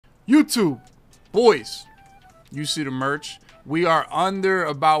YouTube, boys, you see the merch. We are under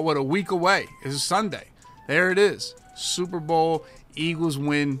about, what, a week away. It's Sunday. There it is. Super Bowl. Eagles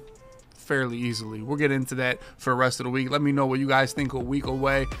win fairly easily. We'll get into that for the rest of the week. Let me know what you guys think a week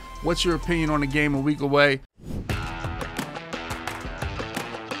away. What's your opinion on the game a week away?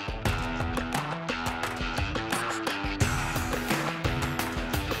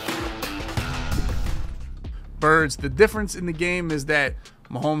 Birds, the difference in the game is that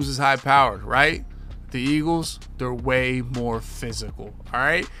Mahomes is high powered, right? The Eagles, they're way more physical, all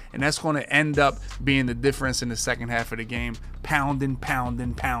right? And that's going to end up being the difference in the second half of the game. Pounding,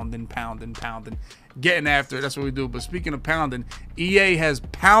 getting after it. That's what we do. But speaking of pounding, EA has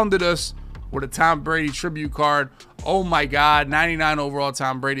pounded us with a Tom Brady tribute card. Oh my God, 99 overall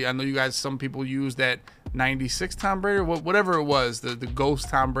Tom Brady. I know you guys, some people use that 96 Tom Brady, or whatever it was, the ghost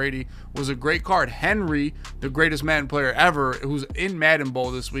Tom Brady was a great card. Henry, the greatest Madden player ever, who's in Madden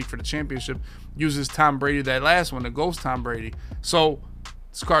Bowl this week for the championship, uses Tom Brady, that last one, the ghost Tom Brady. So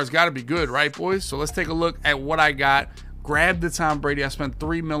this card's got to be good, right, boys? So let's take a look at what I got. Grab the Tom Brady. I spent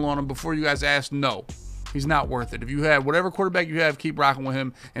 $3 million on him. Before you guys ask, no, he's not worth it. If you have whatever quarterback you have, keep rocking with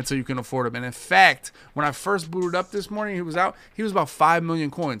him until you can afford him. And in fact, when I first booted up this morning, he was about 5 million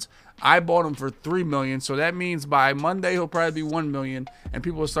coins. I bought him for $3 million, so that means by Monday he'll probably be $1 million, and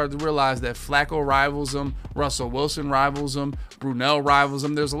people will start to realize that Flacco rivals him, Russell Wilson rivals him, Brunell rivals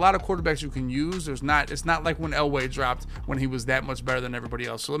him. There's a lot of quarterbacks you can use. It's not like when Elway dropped when he was that much better than everybody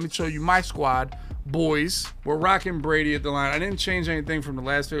else. So let me show you my squad, boys. We're rocking Brady at the line. I didn't change anything from the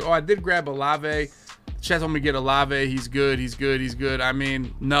last video. Oh, I did grab Olave. Chat told me to get Olave. He's good. I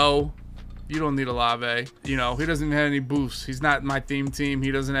mean, no. You don't need Olave. You know, he doesn't have any boosts. He's not my theme team.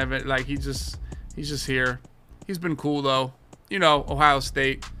 He doesn't have it. Like, he's just here. He's been cool, though. You know, Ohio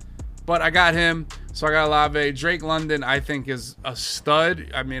State. But I got him, so I got Olave. Drake London, I think, is a stud.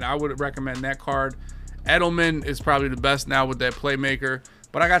 I mean, I would recommend that card. Edelman is probably the best now with that playmaker.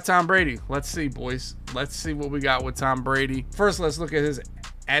 But I got Tom Brady. Let's see, boys. Let's see what we got with Tom Brady. First, let's look at his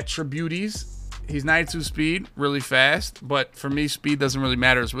attributes. He's 92 speed, really fast, but for me, speed doesn't really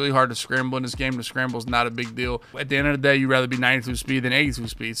matter. It's really hard to scramble in this game. The scramble is not a big deal. At the end of the day, you'd rather be 92 speed than 82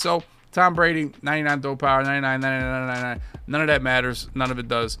 speed. So, Tom Brady, 99 throw power, 99, 99, 99. None of that matters. None of it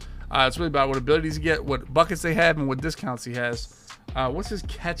does. It's really about what abilities you get, what buckets they have, and what discounts he has. What's his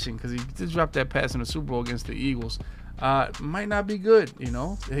catching? Because he did drop that pass in the Super Bowl against the Eagles. Might not be good, you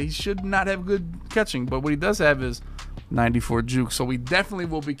know. He should not have good catching, but what he does have is 94 juke. So we definitely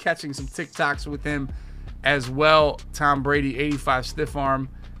will be catching some TikToks with him as well. Tom Brady, 85 stiff arm,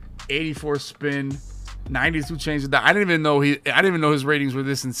 84 spin, 92 change of that. I didn't even know his ratings were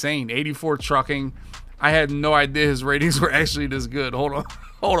this insane. 84 trucking. I had no idea his ratings were actually this good. Hold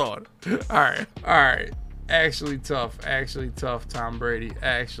on. All right. Actually tough, Tom Brady.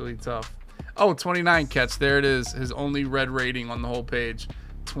 Actually tough. Oh, 29 catch. There it is. His only red rating on the whole page.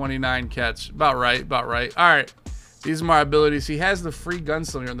 29 catch. About right. All right. These are my abilities. He has the free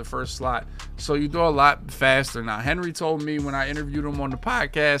gunslinger in the first slot, so you throw a lot faster. Now, Henry told me when I interviewed him on the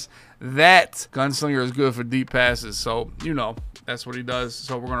podcast that gunslinger is good for deep passes. So, you know, that's what he does.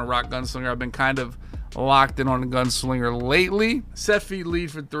 So we're going to rock gunslinger. I've been kind of locked in on the gunslinger lately. Set feet lead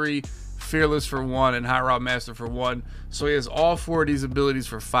for 3. Fearless for 1, and Hot Route Master for 1. So he has all 4 of these abilities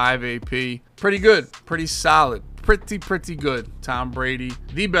for 5 AP. Pretty good. Pretty solid. Pretty good. Tom Brady,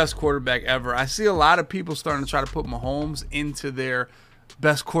 the best quarterback ever. I see a lot of people starting to try to put Mahomes into their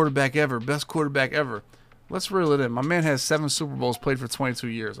best quarterback ever. Let's reel it in. My man has 7 Super Bowls, played for 22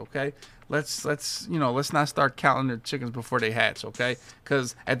 years, okay? Let's not start counting their chickens before they hatch, okay?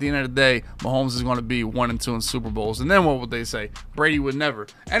 Because at the end of the day, Mahomes is going to be 1 and 2 in Super Bowls. And then what would they say? Brady would never.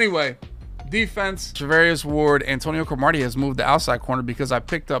 Anyway, defense, Travarius Ward, Antonio Cromartie has moved to outside corner because I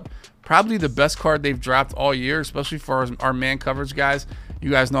picked up probably the best card they've dropped all year, especially for our man coverage guys. You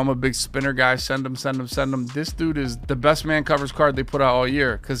guys know I'm a big spinner guy. Send him. This dude is the best man coverage card they put out all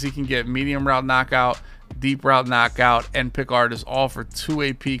year because he can get medium route knockout, deep route knockout, and pick artists all for 2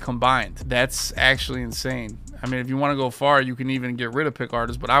 AP combined. That's actually insane. I mean, if you want to go far, you can even get rid of pick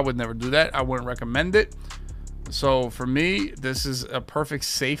artists, but I would never do that. I wouldn't recommend it. So for me, this is a perfect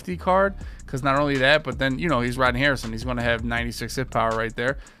safety card because not only that, but then, you know, he's Rodney Harrison. He's going to have 96 hit power right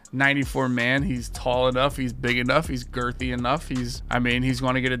there. 94 man. He's tall enough. He's big enough. He's girthy enough. He's going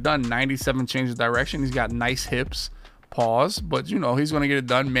to get it done. 97 change of direction. He's got nice hips. Pause. But, you know, he's going to get it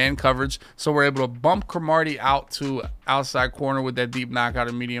done. Man coverage. So we're able to bump Cromartie out to outside corner with that deep knockout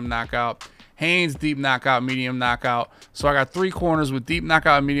and medium knockout. Haynes, deep knockout, medium knockout. So I got 3 corners with deep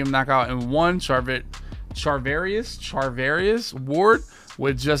knockout and medium knockout, and 1 Charvarius Ward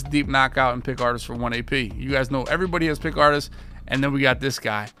with just deep knockout and pick artist for 1 AP. You guys know everybody has pick artists. And then we got this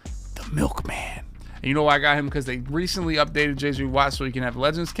guy, Milkman. And you know why I got him? Because they recently updated JJ Watt so he can have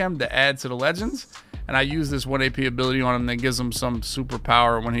Legends Chem to add to the Legends. And I use this 1 AP ability on him that gives him some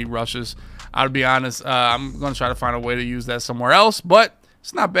superpower when he rushes. I'll be honest, I'm going to try to find a way to use that somewhere else, but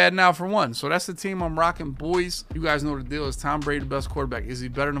it's not bad now for one. So that's the team I'm rocking, boys. You guys know the deal. Is Tom Brady the best quarterback? Is he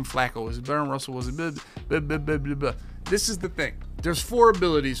better than Flacco? Is he better than Russell? Was he blah, blah, blah, blah, blah, blah. This is the thing. There's 4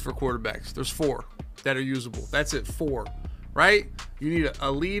 abilities for quarterbacks. There's 4 that are usable. That's it, 4. Right? You need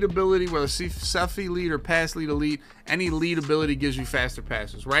a lead ability, whether selfie lead or pass lead elite. Any lead ability gives you faster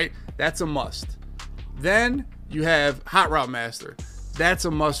passes, right? That's a must. Then you have Hot Route Master. That's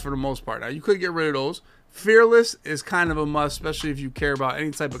a must for the most part. Now, you could get rid of those. Fearless is kind of a must, especially if you care about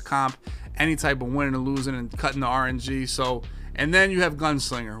any type of comp, any type of winning and losing and cutting the RNG. So, and then you have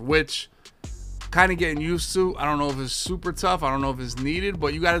Gunslinger, which kind of getting used to. I don't know if it's super tough. I don't know if it's needed,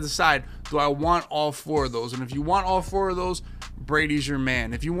 but you got to decide, do I want all 4 of those? And if you want all 4 of those, Brady's your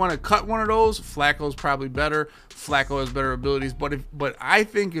man. If you want to cut one of those, Flacco's probably better. Flacco has better abilities. But I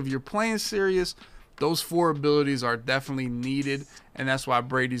think if you're playing serious, those 4 abilities are definitely needed, and that's why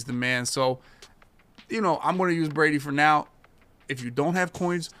Brady's the man. So, you know, I'm going to use Brady for now. If you don't have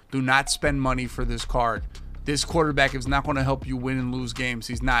coins, do not spend money for this card. This quarterback is not going to help you win and lose games.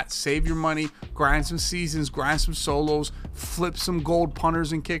 He's not. Save your money, grind some seasons, grind some solos, flip some gold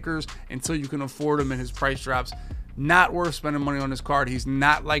punters and kickers until you can afford him and his price drops. Not worth spending money on this card. He's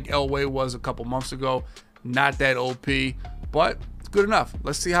not like Elway was a couple months ago. Not that OP, but it's good enough.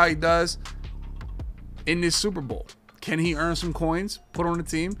 Let's see how he does in this Super Bowl. Can he earn some coins, put on the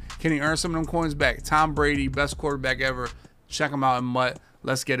team? Can he earn some of them coins back? Tom Brady, best quarterback ever. Check him out in Mutt.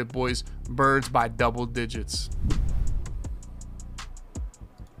 Let's get it, boys. Birds by double digits.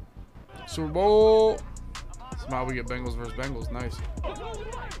 Super Bowl. Somehow we get Bengals versus Bengals. Nice.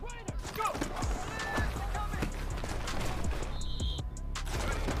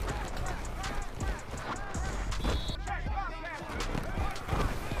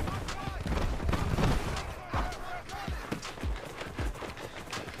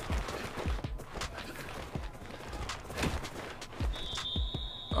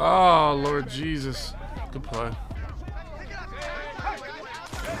 Oh, Lord Jesus. Good play.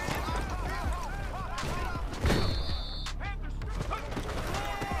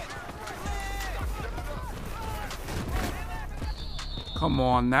 Come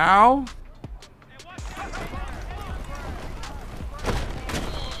on now.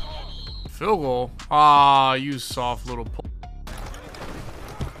 Field goal. Ah, you soft little pull.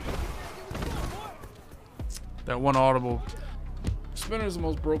 That one audible. Spinner is the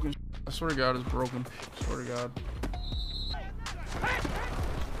most broken. I swear to God, it's broken. I swear to God.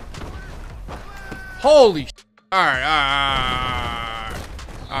 Holy. Alright.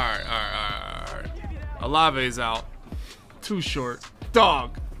 Olave's out. Too short.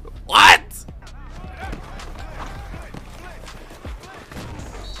 Dog. What?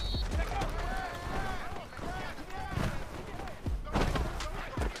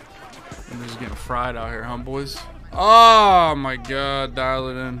 I'm just getting fried out here, huh, boys? Oh my God, dial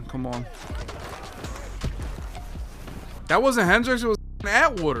it in. Come on. That wasn't Hendricks, it was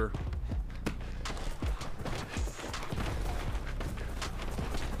Atwater.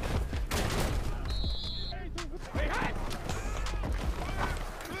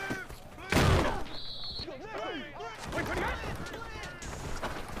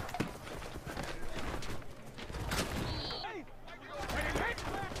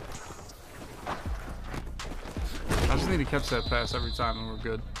 I just need to catch that pass every time and we're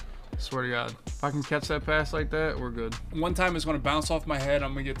good. I swear to God. If I can catch that pass like that, we're good. One time it's going to bounce off my head.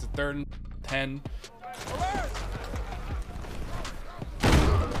 I'm going to get to 3rd and 10.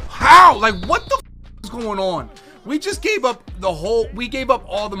 How? Like, what the f is going on? We just gave up the whole... We gave up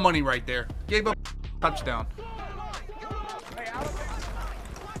all the money right there. Gave up touchdown.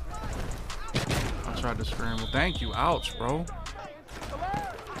 I tried to scramble. Thank you. Ouch, bro.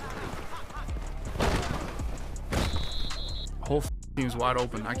 Whole team's wide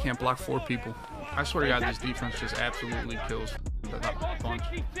open. I can't block 4 people. I swear to God, this defense just absolutely kills the bunch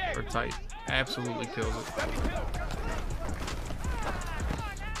or tight. Absolutely kills it.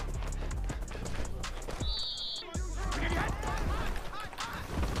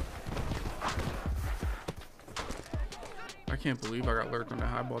 I can't believe I got lurked on that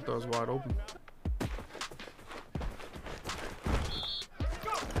high ball. That was wide open.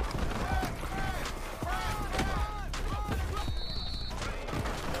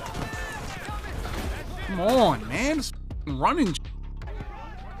 Come on, man. It's running.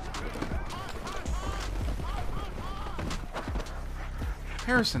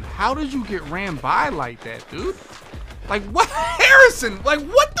 Harrison, how did you get ran by like that, dude? Like, what? Harrison, like,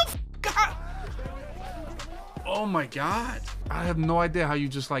 what the f? Oh my God. I have no idea how you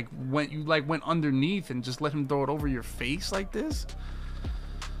just like went underneath and just let him throw it over your face like this.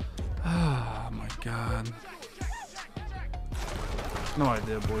 Oh my God. No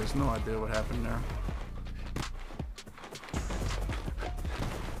idea, boys. No idea what happened there.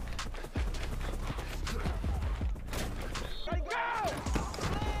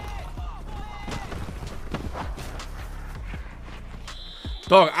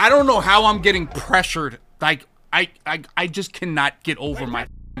 Dog, I don't know how I'm getting pressured. Like, I just cannot get over my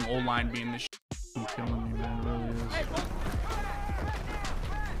O-line being this shit. Killing me, man. It really is.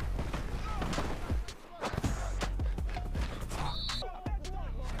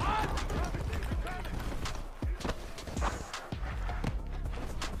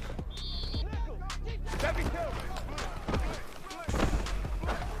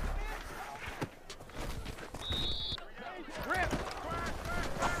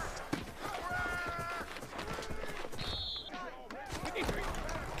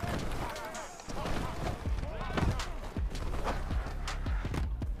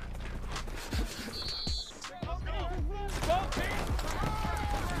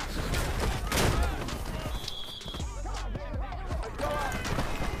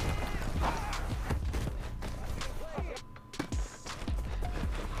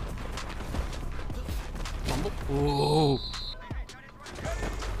 Oh.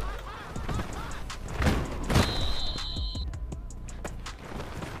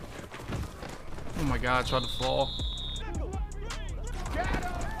 Oh my God, I tried to fall.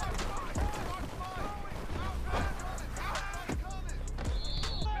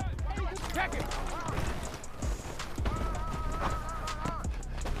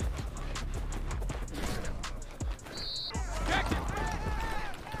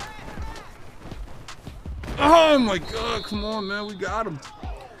 Oh my God, come on, man. We got him.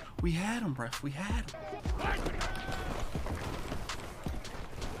 We had him, ref. We had him.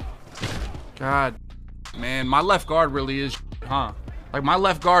 God, man, my left guard really is, huh? Like, my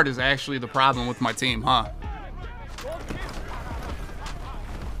left guard is actually the problem with my team, huh?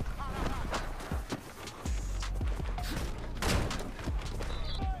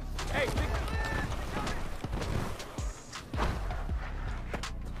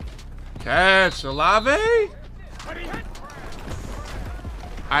 Catch, Olave.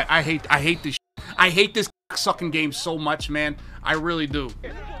 I hate this. I hate this sucking game so much, man. I really do.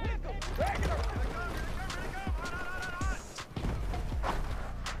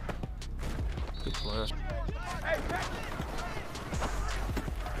 Good play.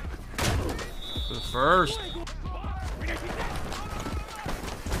 To the first.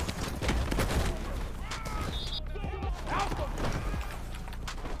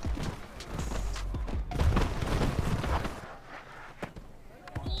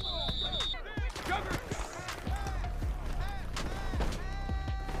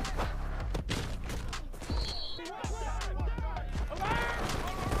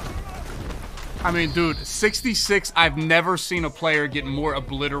 I mean, dude, 66, I've never seen a player get more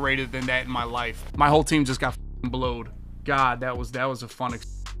obliterated than that in my life. My whole team just got blowed. God, that was a fun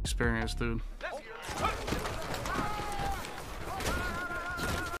experience, dude.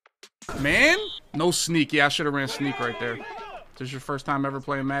 Man, no sneak. Yeah, I should have ran sneak right there. This is your first time ever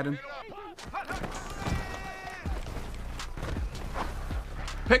playing Madden?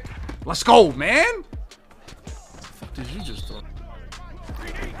 Pick. Let's go, man. What the fuck did you just throw?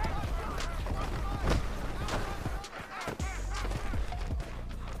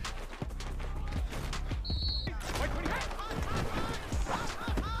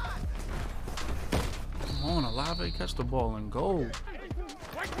 Come on, Olave, catch the ball and go.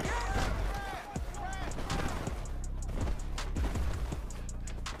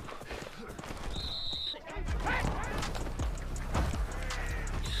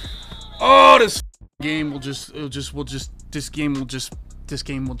 Oh, this game will just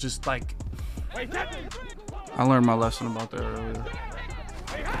like. I learned my lesson about that earlier.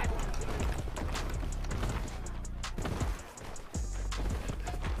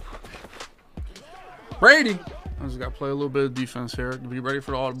 Brady, I just gotta play a little bit of defense here. Be ready for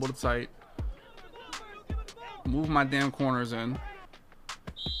the audible to tight. Move my damn corners in.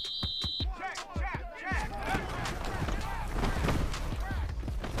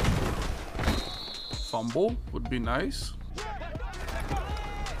 Fumble would be nice.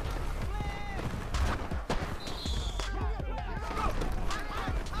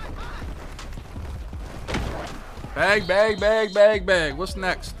 Bag, bag, bag, bag, bag. What's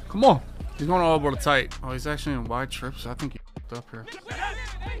next? Come on. He's going all over the tight. Oh, he's actually in wide trips. I think he f***ed up here.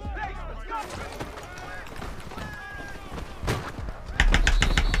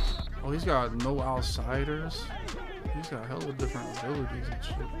 Oh, Oh, he's got no outsiders. He's got hella different abilities and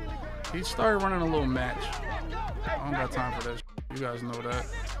shit. He started running a little match. I don't got time for that shit. You guys know that.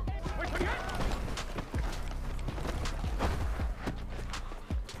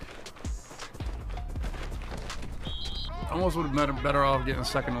 Almost would have been better off getting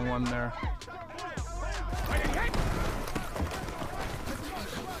second and one there.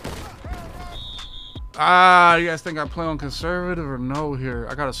 Ah, you guys think I play on conservative or no here?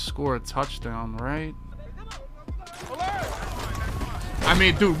 I gotta score a touchdown, right? I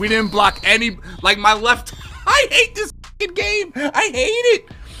mean, dude, we didn't block any, like my left. I hate this fucking game. I hate it.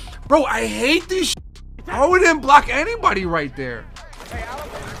 Bro, I hate this shit. How we didn't block anybody right there?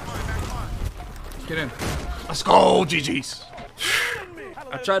 Get in. Let's go, GG's.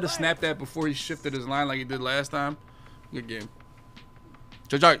 I tried to snap that before he shifted his line like he did last time. Good game.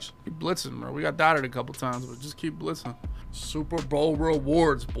 Judge, keep blitzing, bro. We got dotted a couple times, but just keep blitzing. Super Bowl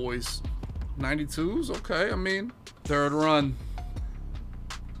rewards, boys. 92s, okay. I mean, third run.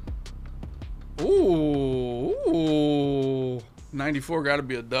 Ooh. 94 got to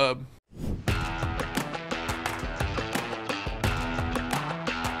be a dub.